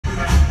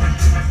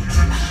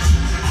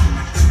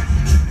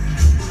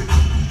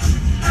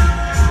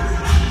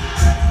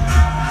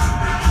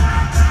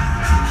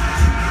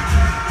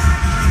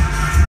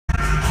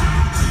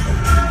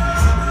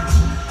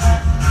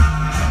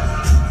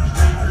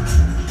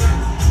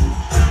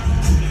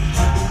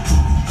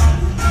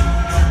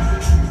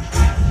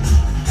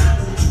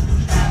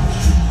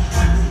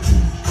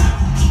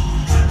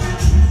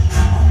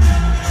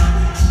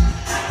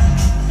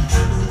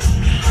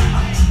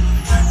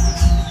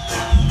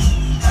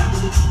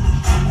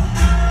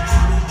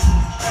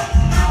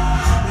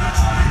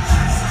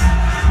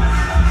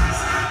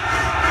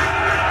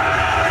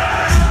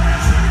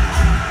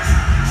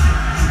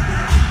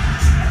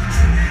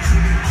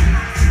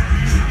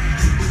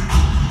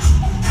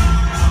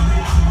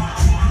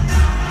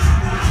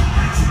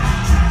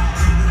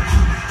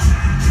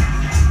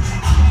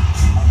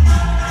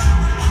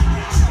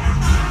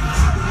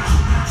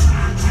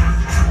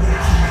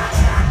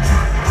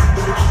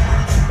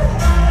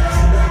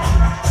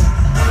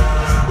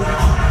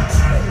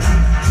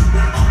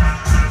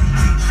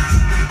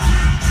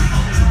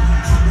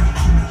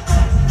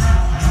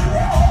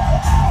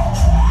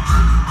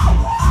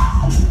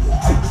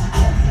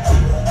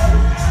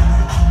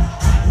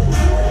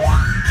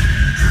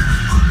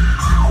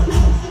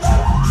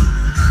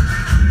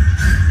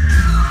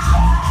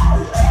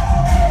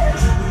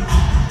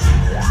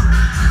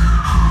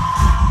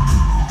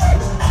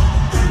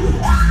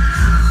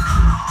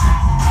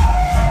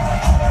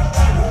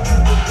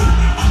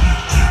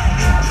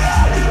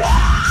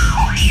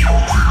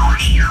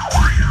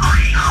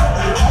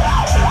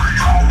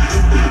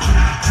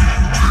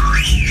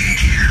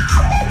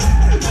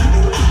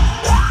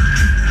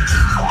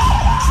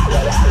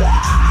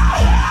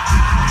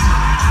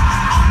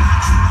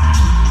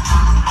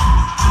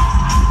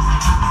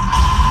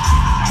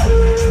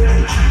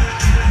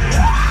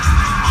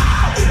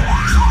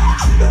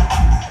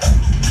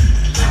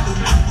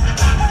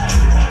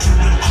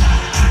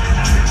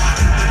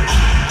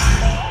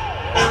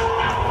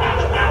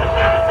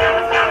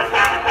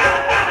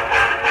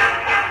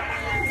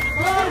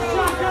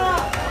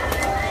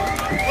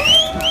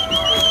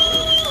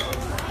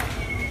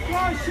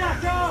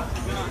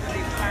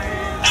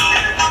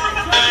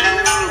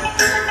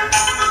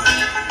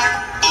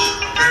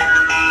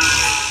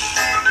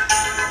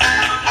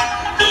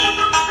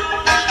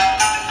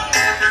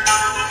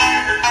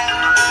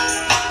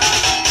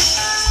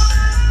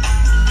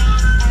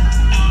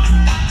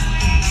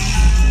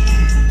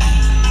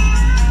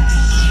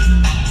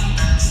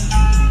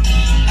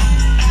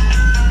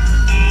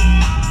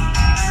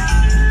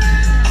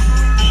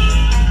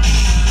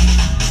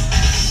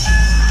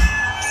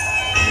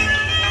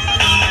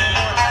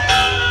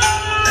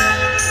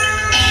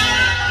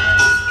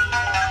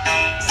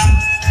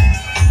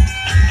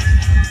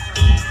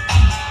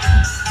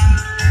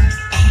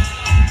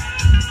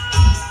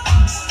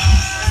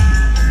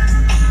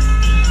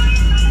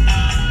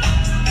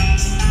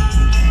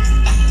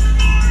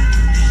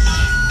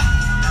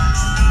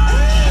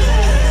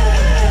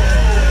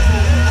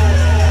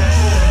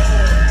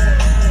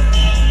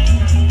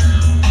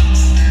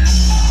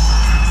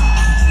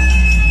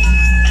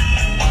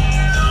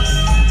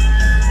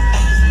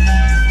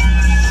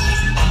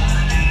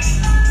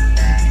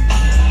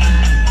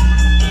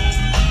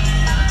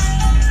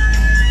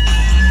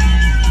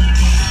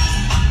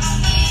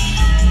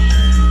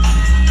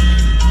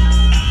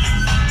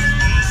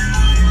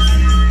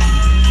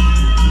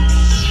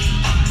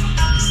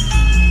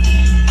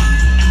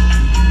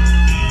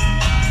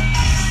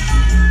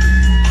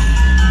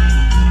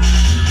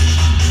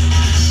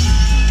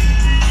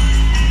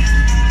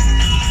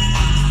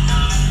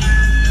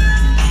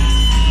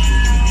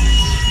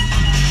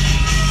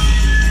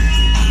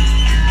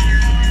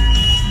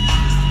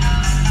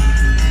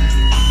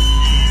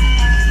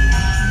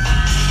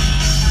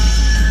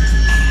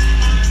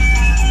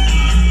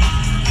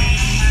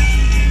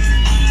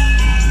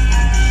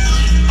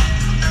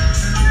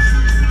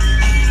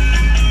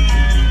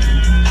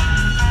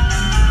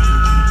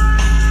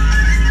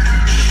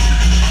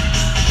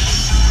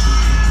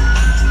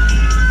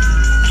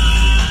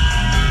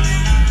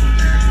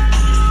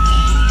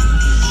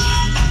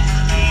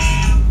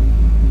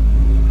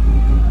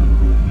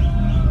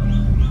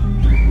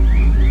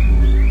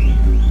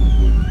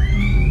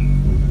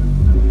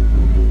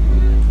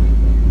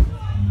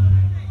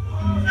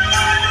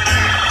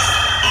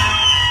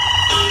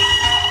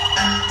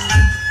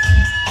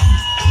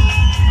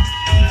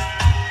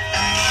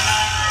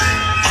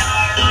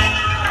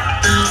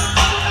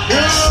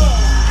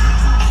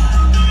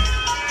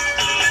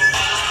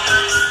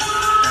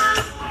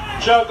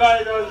Shaka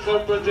guidance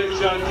and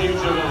protection, teacher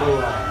number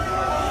one.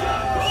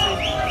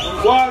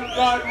 One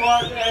God,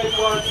 one aim,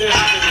 one destiny.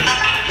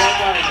 Shaka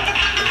guidance.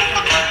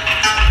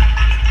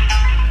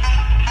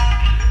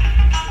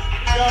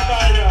 Shaka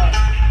guidance.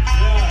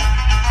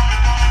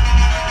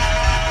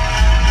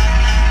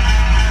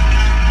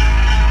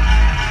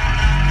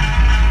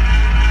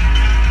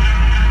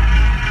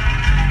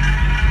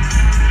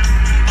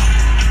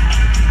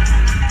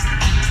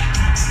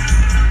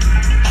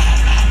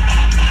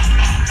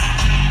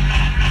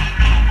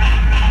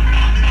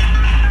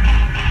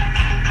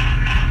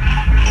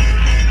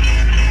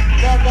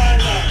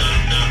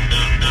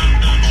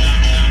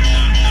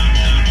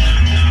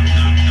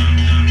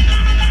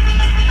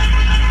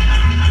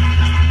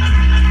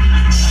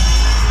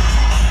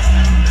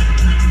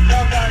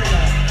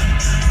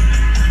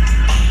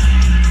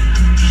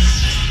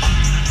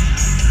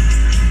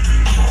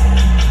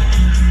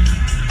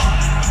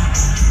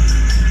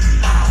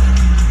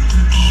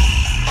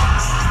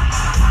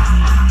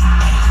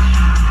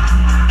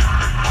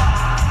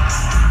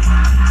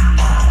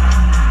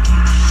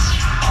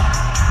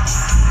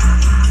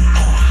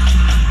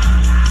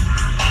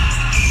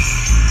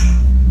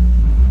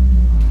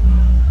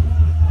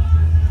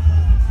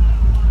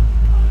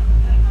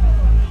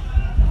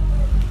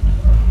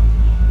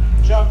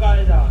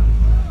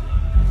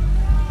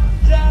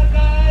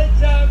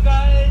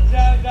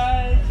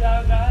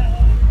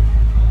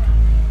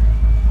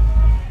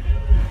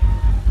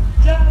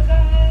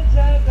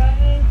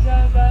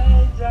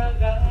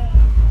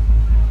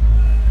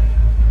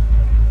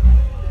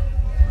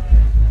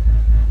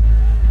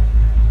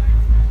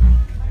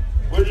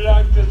 We'd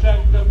like to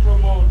thank the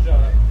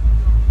promoter.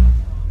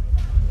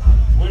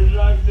 We'd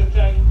like to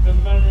thank the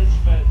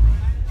management.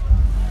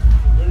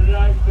 We'd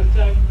like to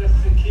thank the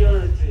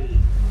security.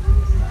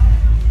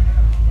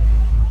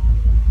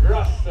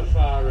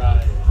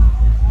 Rastafari.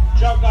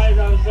 Shaka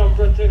guidance and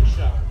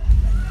protection.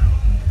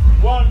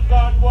 One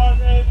God,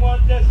 one aim,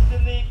 one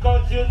destiny,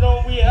 cause you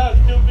know we have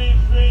to be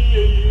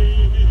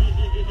free.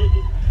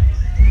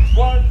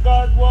 One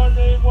God, one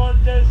aim,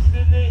 one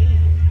destiny,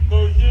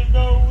 cause you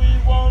know we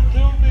want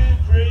to be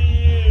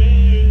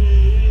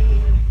free.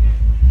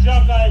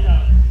 Shaka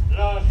guidance,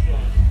 last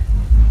one.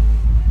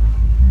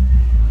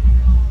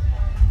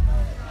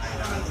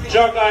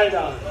 Shaka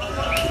guidance.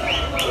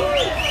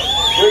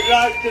 We'd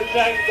like to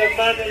thank the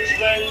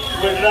management,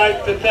 we'd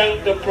like to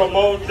thank the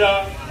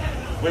promoter,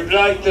 we'd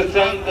like to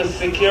thank the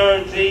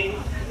security,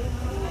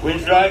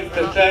 we'd like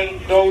to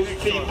thank those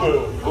people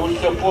who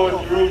support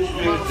roots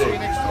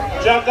music.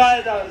 Shaka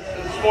guidance,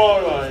 the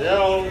small one, you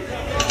know,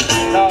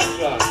 last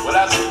one. Well,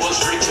 as it was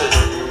written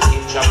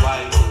in your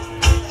Bible,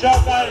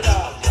 Shaka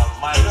guidance,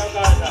 Shaka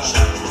guidance,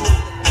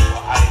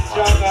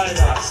 Shaka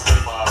guidance,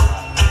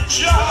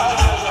 Shaka guidance.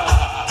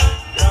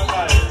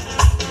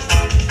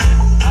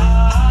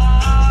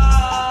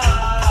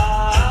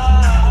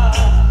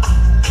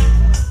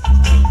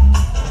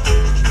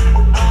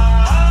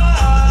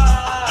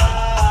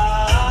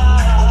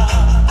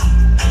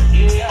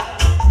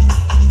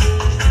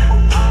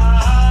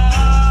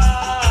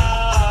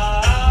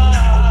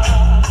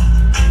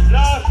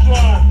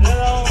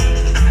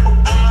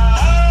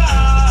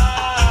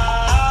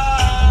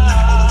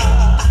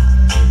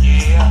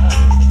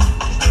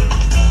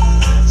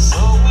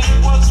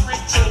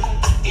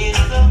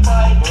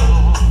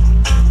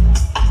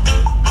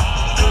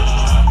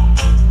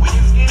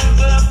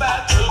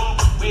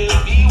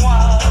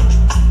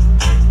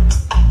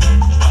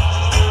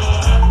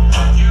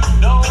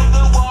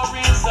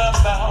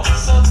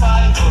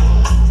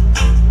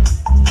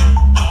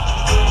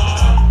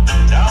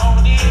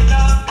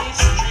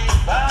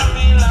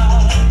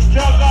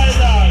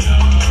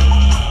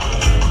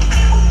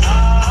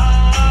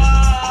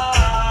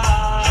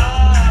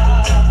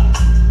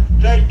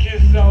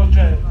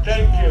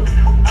 Thank you.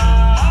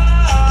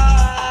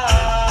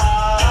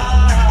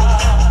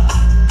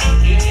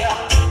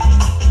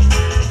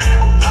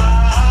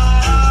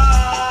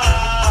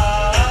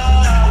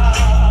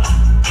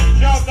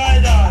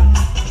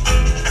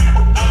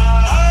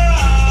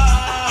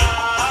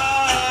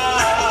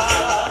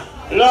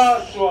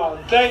 Last one.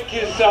 Thank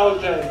you,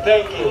 Sultan.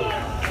 Thank you.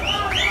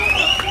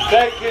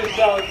 Thank you,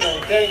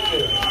 Sultan. Thank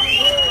you.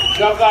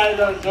 Shaka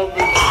guidance of